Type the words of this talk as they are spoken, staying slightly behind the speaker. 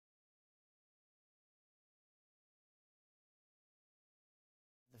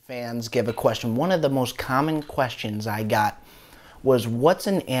fans give a question. One of the most common questions I got was, what's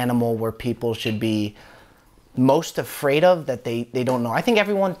an animal where people should be most afraid of that they don't know? I think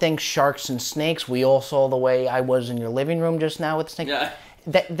everyone thinks sharks and snakes. We all saw the way I was in your living room just now with snakes. Yeah.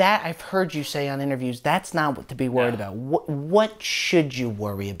 That I've heard you say on interviews, that's not what to be worried about. What should you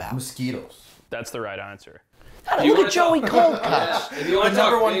worry about? Mosquitoes. That's the right answer. Look at Joey Cold Cuts. If you want The to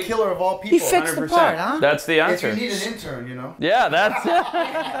number talk one big, killer of all people. He fixed the part, huh? That's the If answer. you need an intern, you know. Yeah,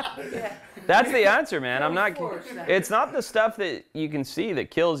 that's the answer, man. I'm not. It's not the stuff that you can see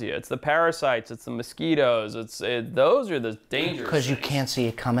that kills you. It's the parasites. It's the mosquitoes. Those are the dangerous. Because you can't see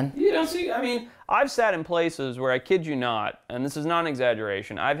it coming. You don't see. I mean, I've sat in places where, I kid you not, and this is not an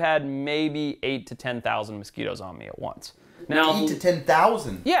exaggeration, I've had maybe 8,000 to 10,000 mosquitoes on me at once. Now, 8,000 to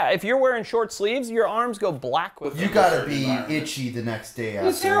 10,000. yeah, if you're wearing short sleeves, your arms go black with. You gotta be itchy the next day.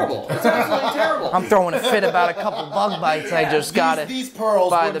 It's terrible. It's absolutely terrible. I'm throwing a fit about a couple bug bites I just got it. These pearls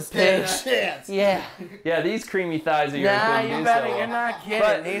by wouldn't the pig. stand a chance. Yeah. Yeah, these creamy thighs of yours. Nah, wouldn't you do better. so You're well. not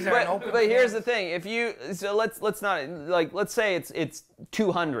kidding. These are an open. But here's the thing: if you let's not let's say it's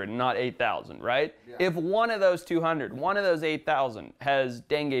 200, not 8,000, right? Yeah. If one of those 200, one of those 8,000 has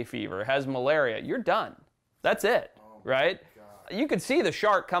dengue fever, has malaria, you're done. That's it, right? You could see the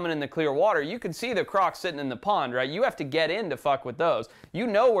shark coming in the clear water. You could see the croc sitting in the pond, right? You have to get in to fuck with those. You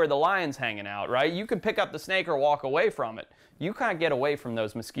know where the lion's hanging out, right? You can pick up the snake or walk away from it. You can't get away from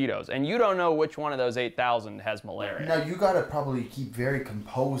those mosquitoes, and you don't know which one of those 8,000 has malaria. Now, you gotta probably keep very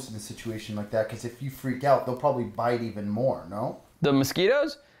composed in a situation like that, because if you freak out, they'll probably bite even more, no? The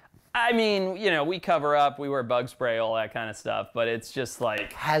mosquitoes? I mean, you know, we cover up, we wear bug spray, all that kind of stuff, but it's just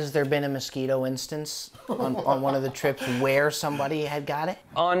like... Has there been a mosquito instance on one of the trips where somebody had got it?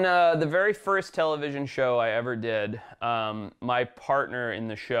 On the very first television show I ever did, my partner in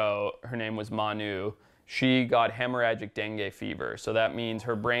the show, her name was Manu, she got hemorrhagic dengue fever. So that means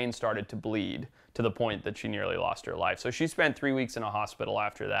her brain started to bleed to the point that she nearly lost her life. So she spent 3 weeks in a hospital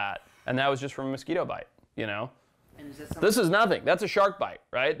after that. And that was just from a mosquito bite, you know? This is nothing. That's a shark bite,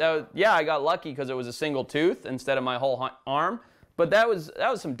 right? Yeah, I got lucky because it was a single tooth instead of my whole arm. But that was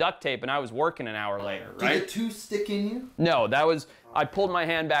some duct tape, and I was working an hour later, right? Did the tooth stick in you? No, I pulled my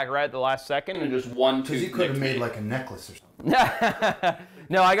hand back right at the last second, and just one tooth. Because you could have made like a necklace or something.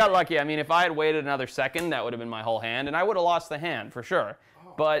 No, I got lucky. I mean, if I had waited another second, that would have been my whole hand, and I would have lost the hand for sure.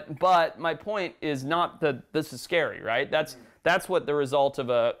 But my point is not that this is scary, right? That's what the result of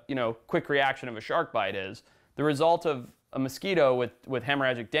a quick reaction of a shark bite is. The result of a mosquito with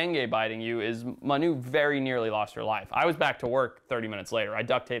hemorrhagic dengue biting you is Manu very nearly lost her life. I was back to work 30 minutes later. I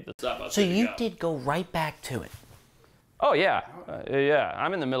duct taped this up. So you did go right back to it? Oh yeah, yeah.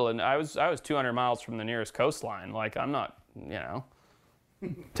 I'm in the middle, and I was 200 miles from the nearest coastline. Like I'm not,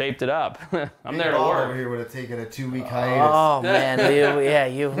 taped it up. I'm there to work. Over here would have taken a 2-week hiatus. Oh man,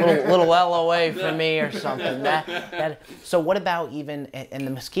 you little well away from me or something. So what about even and the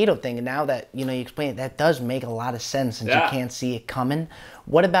mosquito thing? And now that you explain it, that does make a lot of sense since you can't see it coming.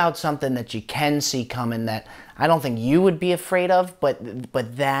 What about something that you can see coming that I don't think you would be afraid of, but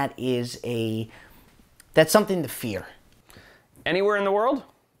that's something to fear? Anywhere in the world?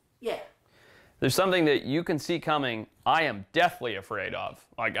 Yeah. There's something that you can see coming I am deathly afraid of.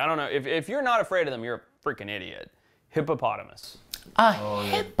 Like, I don't know, if you're not afraid of them, you're a freaking idiot. Hippopotamus.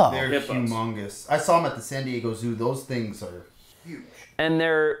 Hippo? They're humongous. I saw them at the San Diego Zoo. Those things are huge. And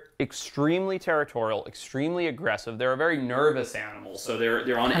they're extremely territorial, extremely aggressive. They're a very nervous animal, so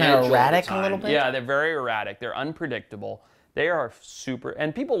they're on edge all the erratic time. A little bit? Yeah, they're very erratic. They're unpredictable. They are super...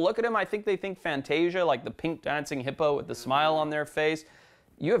 And people look at them, I think they think Fantasia, like the pink dancing hippo with the smile on their face.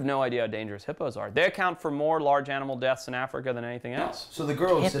 You have no idea how dangerous hippos are. They account for more large animal deaths in Africa than anything else. So the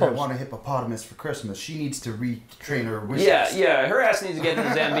girl who said I want a hippopotamus for Christmas, she needs to retrain her wishes. Yeah, her ass needs to get to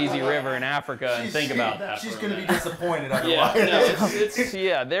the Zambezi River in Africa and think about that. She's going to be disappointed otherwise.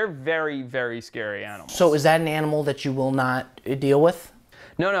 They're very, very scary animals. So is that an animal that you will not deal with?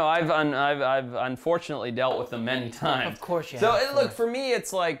 No, I've unfortunately dealt with them many times. Of course you have. have. So look, for me,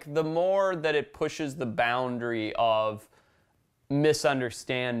 it's like the more that it pushes the boundary of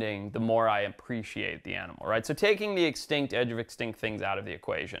misunderstanding, the more I appreciate the animal, right? So taking the edge of extinct things out of the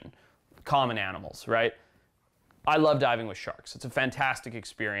equation, common animals, right? I love diving with sharks. It's a fantastic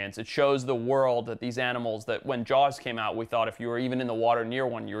experience. It shows the world that these animals that when Jaws came out, we thought if you were even in the water near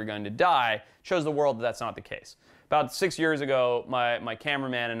one, you were going to die. It shows the world that that's not the case. About 6 years ago, my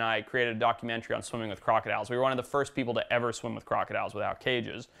cameraman and I created a documentary on swimming with crocodiles. We were one of the first people to ever swim with crocodiles without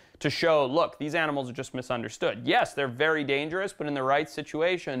cages to show, look, these animals are just misunderstood. Yes, they're very dangerous, but in the right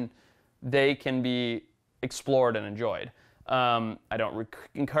situation, they can be explored and enjoyed. I don't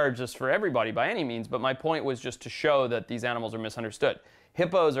encourage this for everybody by any means, but my point was just to show that these animals are misunderstood.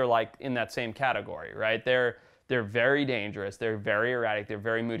 Hippos are like in that same category, right? They're very dangerous. They're very erratic. They're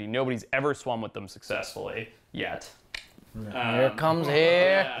very moody. Nobody's ever swum with them successfully yet.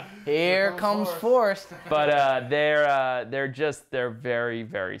 Here comes Forrest. But they're very,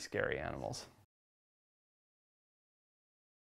 very scary animals.